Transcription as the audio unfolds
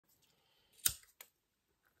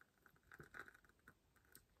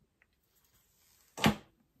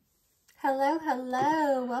hello,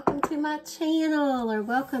 hello. Welcome to my channel, or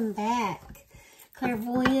welcome back.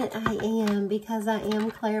 Clairvoyant I am, because I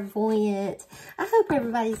am clairvoyant. I hope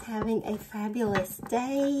everybody's having a fabulous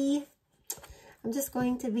day. I'm just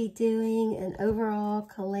going to be doing an overall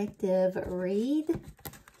collective read.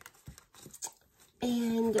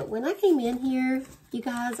 And when I came in here, you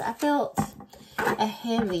guys, I felt a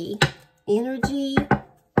heavy energy.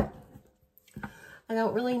 I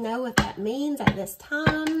don't really know what that means at this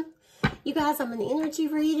time. You guys, I'm an energy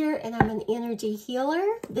reader and I'm an energy healer.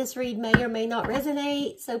 This read may or may not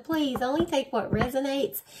resonate, so please only take what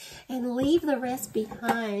resonates and leave the rest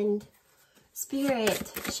behind.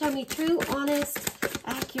 Spirit, show me true, honest,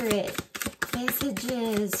 accurate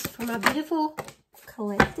messages for my beautiful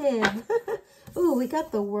collective. Ooh, we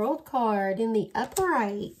got the World card in the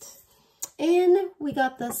upright. And we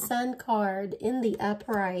got the Sun card in the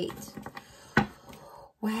upright.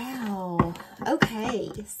 Wow.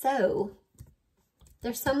 Okay, so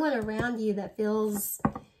there's someone around you that feels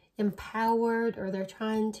empowered, or they're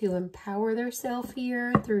trying to empower themselves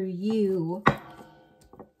here through you.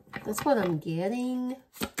 That's what I'm getting.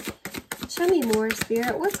 Show me more,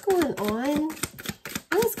 Spirit. What's going on?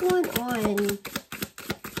 What is going on?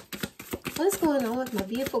 What is going on with my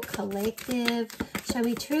beautiful collective? Show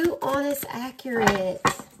me true, honest, accurate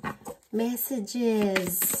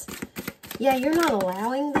messages. Yeah, you're not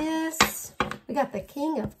allowing this. We got the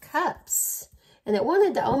King of Cups. And it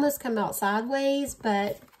wanted to almost come out sideways,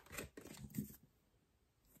 but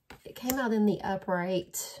it came out in the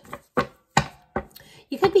upright.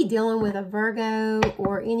 You could be dealing with a Virgo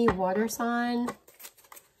or any water sign.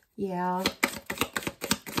 Yeah.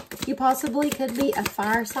 You possibly could be a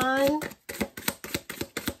fire sign.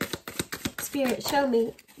 Spirit, show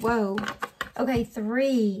me. Whoa. Okay,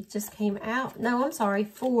 3 just came out. No, I'm sorry,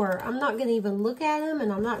 4. I'm not going to even look at them,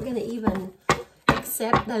 and I'm not going to even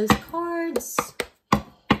accept those cards.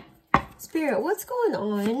 Spirit, what's going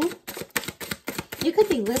on? You could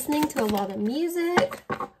be listening to a lot of music.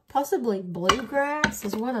 Possibly bluegrass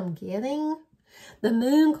is what I'm getting. The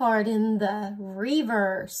Moon card in the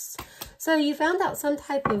reverse. So you found out some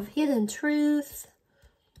type of hidden truth.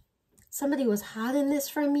 Somebody was hiding this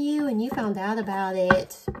from you, and you found out about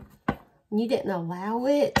it. You didn't allow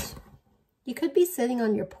it. You could be sitting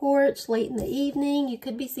on your porch late in the evening. You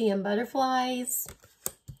could be seeing butterflies.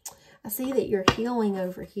 I see that you're healing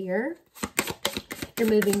over here. You're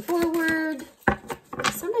moving forward.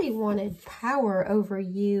 Somebody wanted power over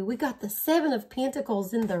you. We got the 7 of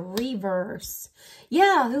Pentacles in the reverse.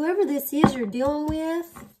 Yeah, whoever this is you're dealing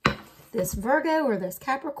with, this Virgo or this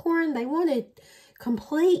Capricorn, they wanted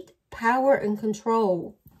complete power and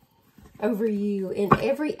control over you in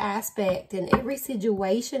every aspect, in every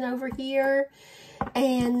situation over here.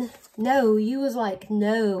 And no, you was like,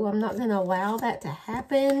 no, I'm not going to allow that to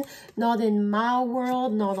happen. Not in my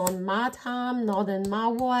world, not on my time, not in my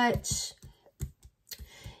watch.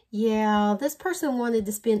 Yeah, this person wanted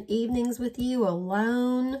to spend evenings with you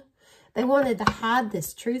alone. They wanted to hide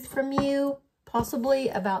this truth from you, possibly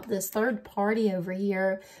about this third party over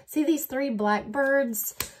here. See these 3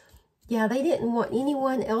 blackbirds? Yeah, they didn't want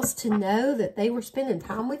anyone else to know that they were spending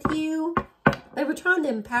time with you. They were trying to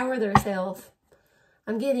empower themselves.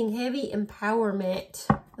 I'm getting heavy empowerment.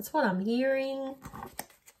 That's what I'm hearing.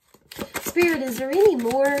 Spirit, is there any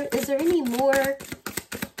more? Is there any more?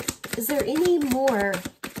 Is there any more?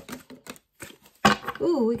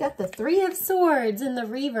 Ooh, we got the 3 of Swords in the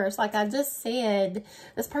reverse. Like I just said,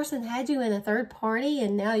 this person had you in a third party,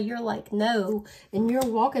 and now you're like, no. And you're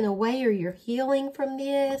walking away, or you're healing from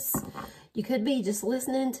this. You could be just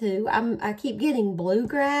listening to, I keep getting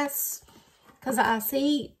bluegrass. Because I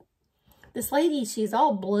see this lady, she's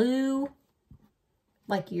all blue.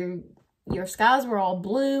 Like your skies were all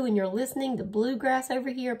blue, and you're listening to bluegrass over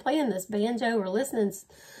here, playing this banjo, or listening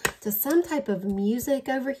to some type of music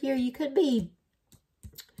over here. You could be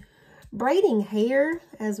braiding hair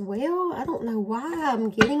as well. I don't know why I'm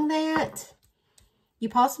getting that. You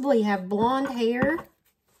possibly have blonde hair.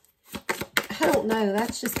 I don't know.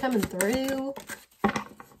 That's just coming through.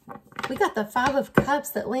 We got the 5 of Cups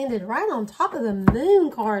that landed right on top of the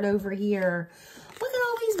Moon card over here. Look at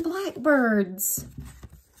all these blackbirds.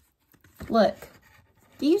 Look.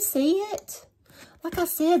 Do you see it? Like I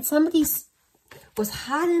said, somebody was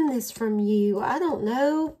hiding this from you. I don't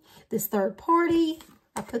know. This third party.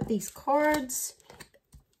 I put these cards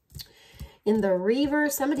in the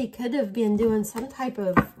reverse. Somebody could have been doing some type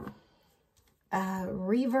of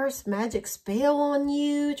reverse magic spell on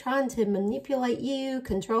you, trying to manipulate you,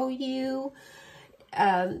 control you.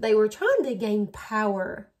 They were trying to gain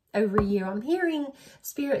power over you. I'm hearing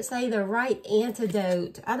Spirit say the right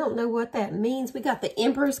antidote. I don't know what that means. We got the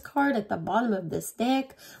Empress card at the bottom of this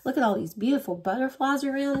deck. Look at all these beautiful butterflies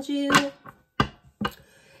around you.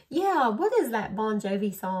 Yeah, what is that Bon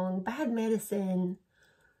Jovi song? Bad Medicine.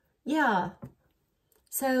 Yeah.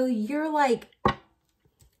 So you're like,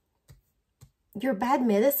 you're bad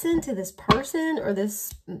medicine to this person, or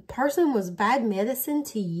this person was bad medicine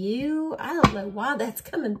to you. I don't know why that's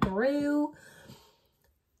coming through.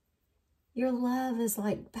 Your love is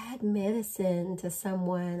like bad medicine to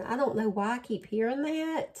someone. I don't know why I keep hearing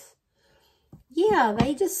that. Yeah,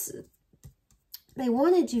 they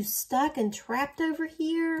wanted you stuck and trapped over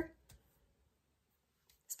here.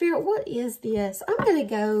 Spirit, what is this? I'm going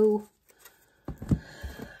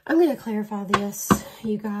to clarify this,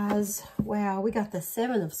 you guys. Wow, we got the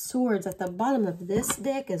Seven of Swords at the bottom of this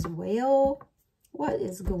deck as well. What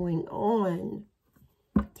is going on?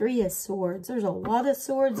 Three of Swords. There's a lot of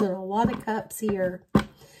swords and a lot of cups here.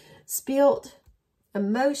 Spilt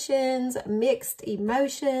emotions, mixed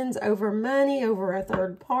emotions over money, over a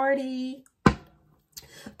third party.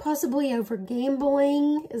 Possibly over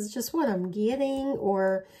gambling is just what I'm getting.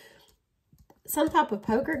 Or some type of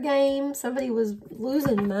poker game. Somebody was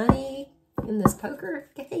losing money in this poker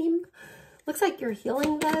game. Looks like you're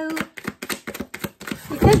healing though.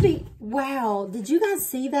 It could be, wow, did you guys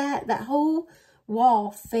see that? That whole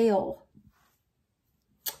wall fell.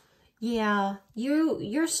 Yeah,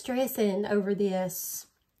 you're stressing over this.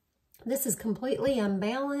 This is completely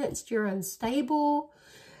unbalanced. You're unstable.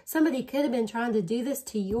 Somebody could have been trying to do this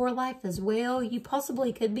to your life as well. You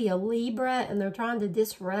possibly could be a Libra and they're trying to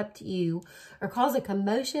disrupt you or cause a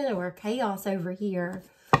commotion or a chaos over here.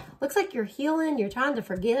 Looks like you're healing. You're trying to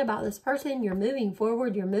forget about this person. You're moving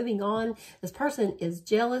forward. You're moving on. This person is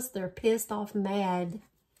jealous. They're pissed off, mad.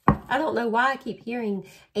 I don't know why I keep hearing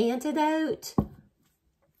antidote.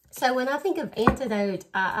 So when I think of antidote,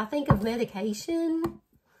 I think of medication.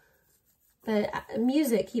 But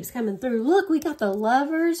music keeps coming through. Look, we got the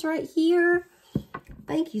Lovers right here.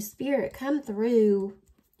 Thank you, Spirit. Come through.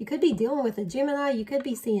 You could be dealing with a Gemini. You could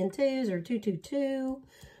be seeing 2s or 222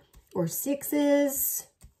 or 6s.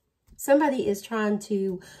 Somebody is trying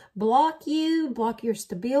to block you, block your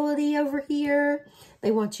stability over here. They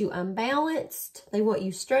want you unbalanced. They want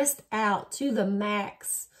you stressed out to the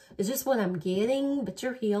max. It's just what I'm getting, but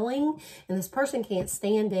you're healing, and this person can't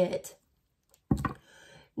stand it.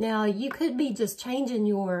 Now, you could be just changing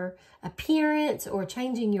your appearance or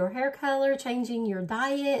changing your hair color, changing your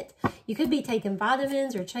diet. You could be taking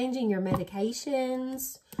vitamins or changing your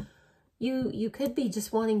medications. You could be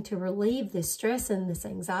just wanting to relieve this stress and this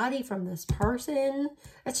anxiety from this person.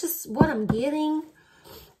 That's just what I'm getting.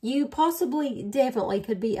 You possibly, definitely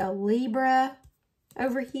could be a Libra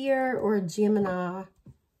over here or a Gemini.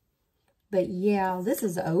 But yeah, this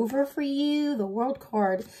is over for you. The World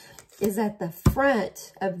card is at the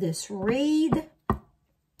front of this read.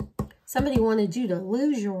 Somebody wanted you to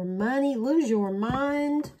lose your money, lose your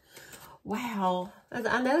mind. Wow.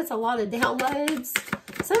 I know it's a lot of downloads.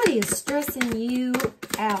 Somebody is stressing you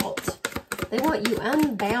out. They want you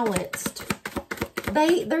unbalanced.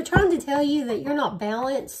 They're trying to tell you that you're not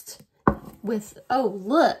balanced with, oh,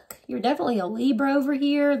 look, you're definitely a Libra over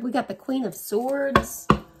here. We got the Queen of Swords.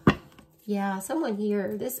 Yeah, someone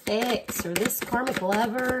here, this ex or this karmic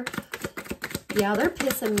lover, yeah, they're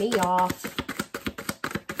pissing me off.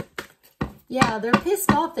 Yeah, they're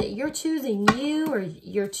pissed off that you're choosing you, or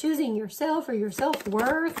you're choosing yourself or your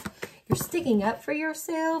self-worth. You're sticking up for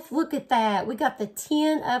yourself. Look at that. We got the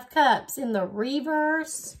 10 of Cups in the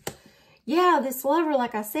reverse. Yeah, this lover,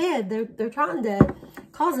 like I said, they're trying to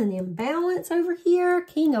cause an imbalance over here.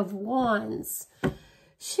 King of Wands.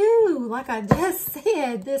 Shoo, like I just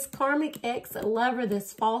said, this karmic ex-lover,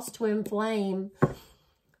 this false twin flame.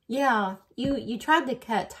 Yeah, you tried to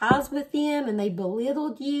cut ties with them and they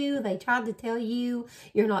belittled you. They tried to tell you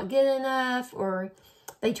you're not good enough, or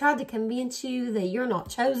they tried to convince you that you're not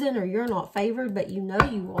chosen or you're not favored, but you know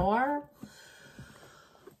you are.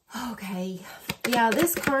 Okay. Yeah,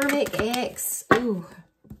 this karmic ex. Ooh.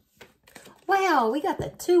 Wow, we got the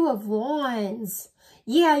 2 of Wands.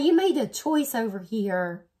 Yeah, you made a choice over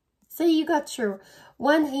here. See, you got your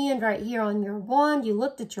one hand right here on your wand. You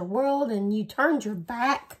looked at your world and you turned your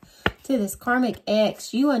back to this karmic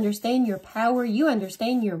ex. You understand your power. You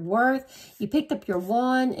understand your worth. You picked up your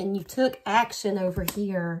wand and you took action over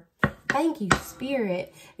here. Thank you,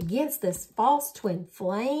 Spirit, against this false twin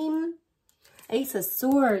flame. Ace of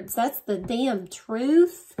Swords. That's the damn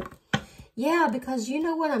truth. Yeah, because you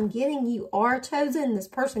know what I'm getting? You are chosen. This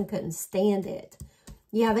person couldn't stand it.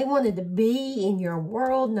 Yeah, they wanted to be in your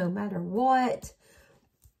world no matter what.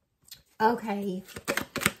 Okay.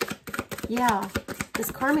 Yeah, this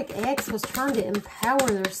karmic ex was trying to empower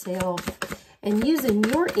themselves and using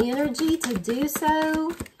your energy to do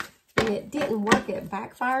so. And it didn't work. It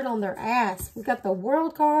backfired on their ass. We got the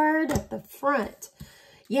World card at the front.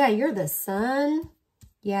 Yeah, you're the sun.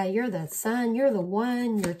 Yeah, you're the sun. You're the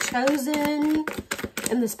one. You're chosen.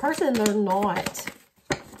 And this person, they're not.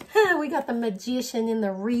 We got the Magician in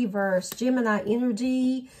the reverse. Gemini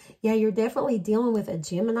energy. Yeah, you're definitely dealing with a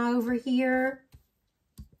Gemini over here.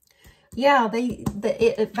 Yeah,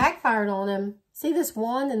 it backfired on them. See this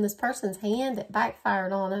wand in this person's hand? It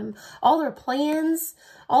backfired on them. All their plans,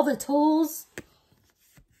 all the tools,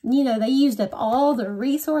 you know, they used up all their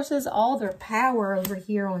resources, all their power over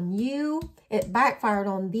here on you. It backfired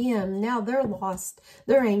on them. Now they're lost.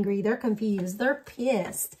 They're angry. They're confused. They're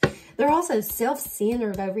pissed. They're also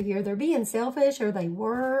self-centered over here. They're being selfish, or they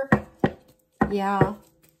were. Yeah.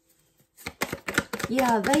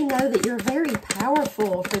 Yeah, they know that you're very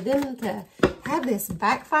powerful. For them to have this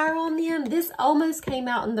backfire on them, this almost came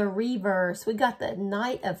out in the reverse. We got the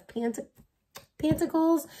Knight of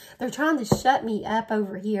Pentacles. They're trying to shut me up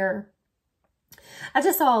over here. I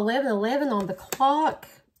just saw 11:11 on the clock.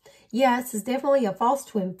 Yeah, this is definitely a false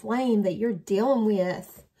twin flame that you're dealing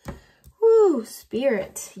with. Woo,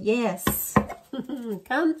 Spirit. Yes.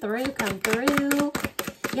 Come through, come through.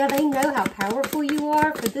 Yeah, they know how powerful you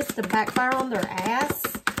are for this to backfire on their ass.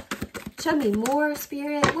 Show me more,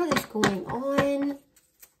 Spirit. What is going on?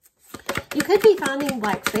 You could be finding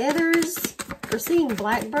black feathers or seeing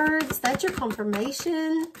blackbirds. That's your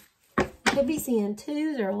confirmation. You could be seeing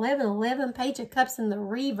 2s or 11:11, Page of Cups in the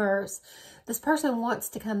reverse. This person wants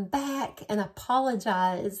to come back and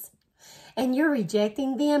apologize. And you're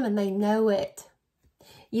rejecting them and they know it.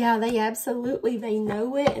 Yeah, they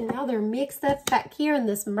know it. And now they're mixed up back here in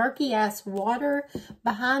this murky-ass water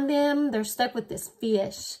behind them. They're stuck with this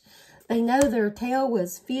fish. They know their tail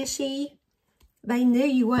was fishy. They knew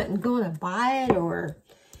you wasn't going to buy it or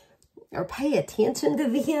pay attention to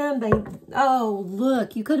them. Oh,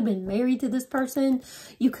 look, you could have been married to this person.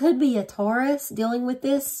 You could be a Taurus dealing with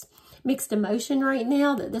this mixed emotion right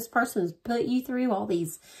now that this person's put you through, all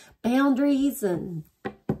these boundaries and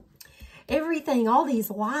everything, all these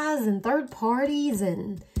lies and third parties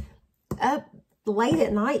and up late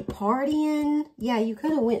at night partying. Yeah, you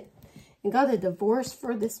could have went and got a divorce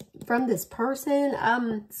from this person.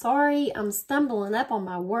 I'm sorry, I'm stumbling up on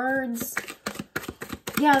my words.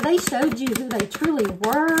 Yeah, they showed you who they truly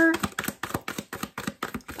were.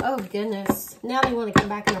 Oh, goodness. Now they want to come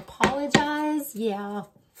back and apologize. Yeah.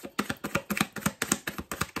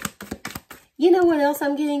 You know what else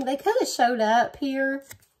I'm getting? They could have showed up here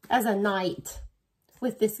as a knight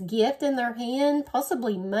with this gift in their hand,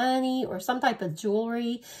 possibly money or some type of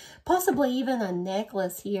jewelry, possibly even a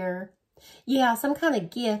necklace here. Yeah, some kind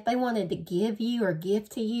of gift they wanted to give you or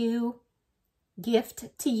gift to you.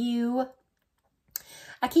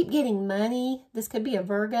 I keep getting money. This could be a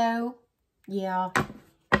Virgo. Yeah.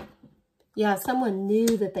 Yeah, someone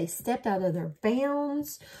knew that they stepped out of their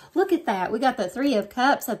bounds. Look at that. We got the 3 of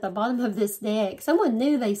Cups at the bottom of this deck. Someone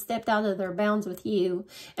knew they stepped out of their bounds with you.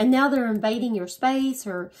 And now they're invading your space,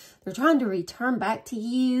 or they're trying to return back to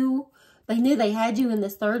you. They knew they had you in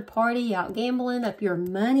this third party out gambling up your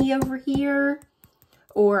money over here.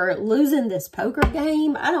 Or losing this poker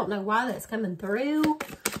game. I don't know why that's coming through.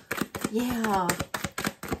 Yeah.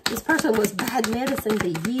 This person was bad medicine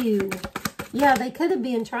to you. Yeah, they could have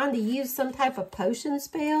been trying to use some type of potion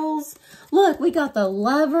spells. Look, we got the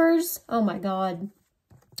Lovers. Oh, my God.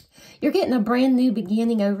 You're getting a brand new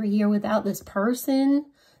beginning over here without this person.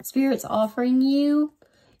 Spirit's offering you.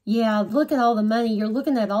 Yeah, look at all the money. You're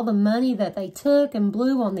looking at all the money that they took and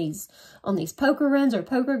blew on these poker runs or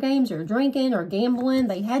poker games or drinking or gambling.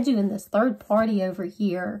 They had you in this third party over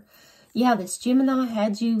here. Yeah, this Gemini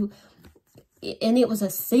had you... And it was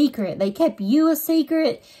a secret. They kept you a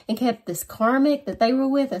secret and kept this karmic that they were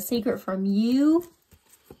with a secret from you.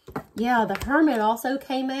 Yeah, the Hermit also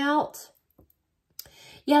came out.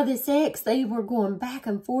 Yeah, this ex, they were going back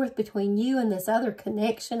and forth between you and this other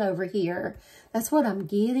connection over here. That's what I'm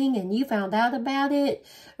getting. And you found out about it,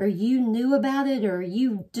 or you knew about it, or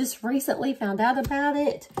you just recently found out about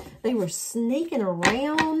it. They were sneaking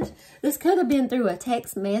around. This could have been through a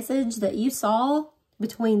text message that you saw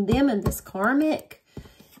between them and this karmic.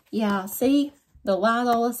 Yeah, see? The light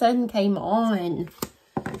all of a sudden came on.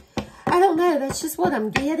 I don't know. That's just what I'm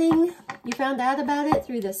getting. You found out about it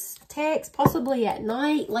through this text, possibly at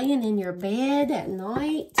night, laying in your bed at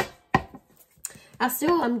night.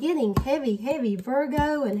 I'm getting heavy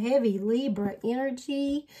Virgo and heavy Libra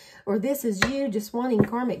energy. Or this is you just wanting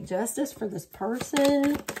karmic justice for this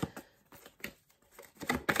person.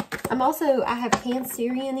 I have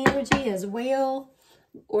Cancerian energy as well.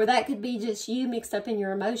 Or that could be just you mixed up in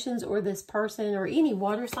your emotions, or this person, or any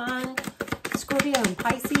water sign. Scorpio and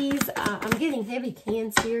Pisces. I'm getting heavy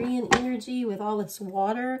Cancerian energy with all this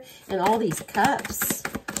water and all these cups.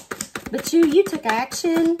 But you took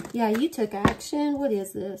action. Yeah, you took action. What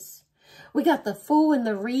is this? We got the Fool in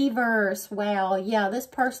the reverse. Wow. Yeah, this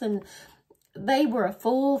person, they were a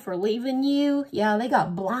fool for leaving you. Yeah, they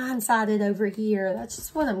got blindsided over here. That's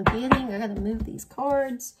just what I'm getting. I got to move these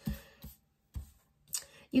cards.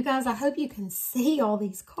 You guys, I hope you can see all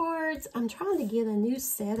these cards. I'm trying to get a new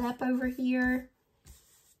setup over here.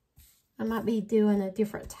 I might be doing a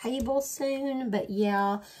different table soon, but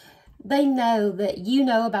yeah, they know that you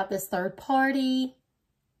know about this third party.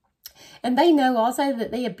 And they know also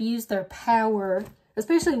that they abuse their power,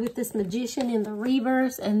 especially with this Magician in the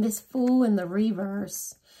reverse and this Fool in the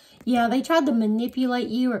reverse. Yeah, they tried to manipulate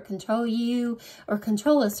you or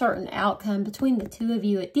control a certain outcome between the two of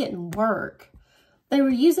you. It didn't work. They were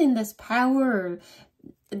using this power,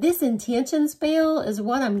 this intention spell is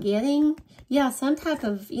what I'm getting. Yeah, some type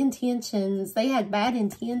of intentions. They had bad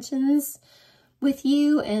intentions with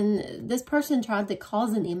you, and this person tried to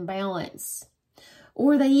cause an imbalance.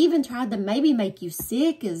 Or they even tried to maybe make you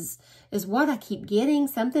sick is what I keep getting.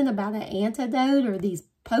 Something about an antidote or these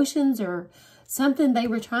potions or something they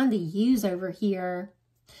were trying to use over here.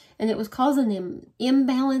 And it was causing an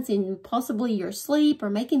imbalance in possibly your sleep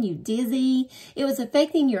or making you dizzy. It was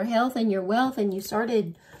affecting your health and your wealth, and you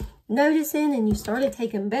started noticing and you started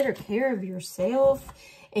taking better care of yourself.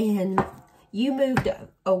 And you moved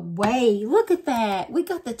away. Look at that. We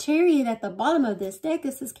got the Chariot at the bottom of this deck.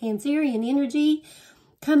 This is Cancerian energy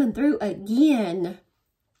coming through again.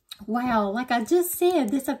 Wow, like I just said,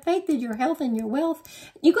 this affected your health and your wealth.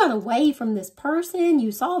 You got away from this person.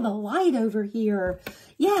 You saw the light over here.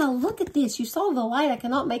 Yeah, look at this. You saw the light. I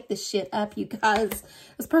cannot make this shit up, you guys.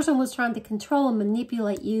 This person was trying to control and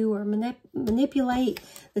manipulate you, or manipulate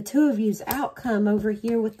the two of you's outcome over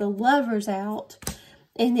here with the Lovers out.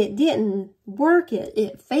 And it didn't work.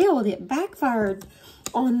 It failed. It backfired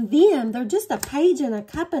on them. They're just a Page and a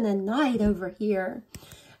Cup and a Knight over here.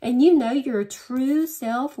 And you know your true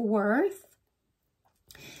self-worth.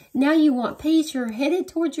 Now you want peace. You're headed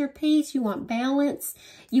towards your peace. You want balance.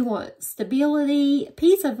 You want stability.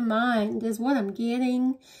 Peace of mind is what I'm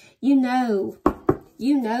getting. You know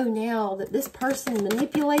now that this person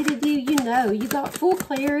manipulated you. You know, you got full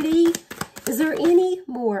clarity. Is there any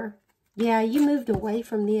more? Yeah, you moved away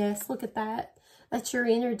from this. Look at that. That's your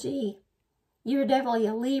energy. You're definitely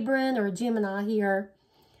a Libran or a Gemini here.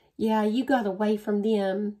 Yeah, you got away from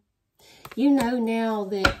them. You know now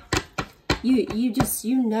that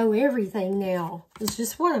you know everything now. It's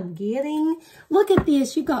just what I'm getting. Look at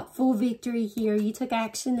this. You got full victory here. You took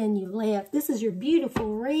action and you left. This is your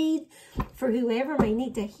beautiful read for whoever may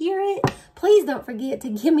need to hear it. Please don't forget to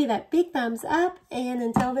give me that big thumbs up. And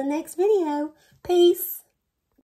until the next video, peace.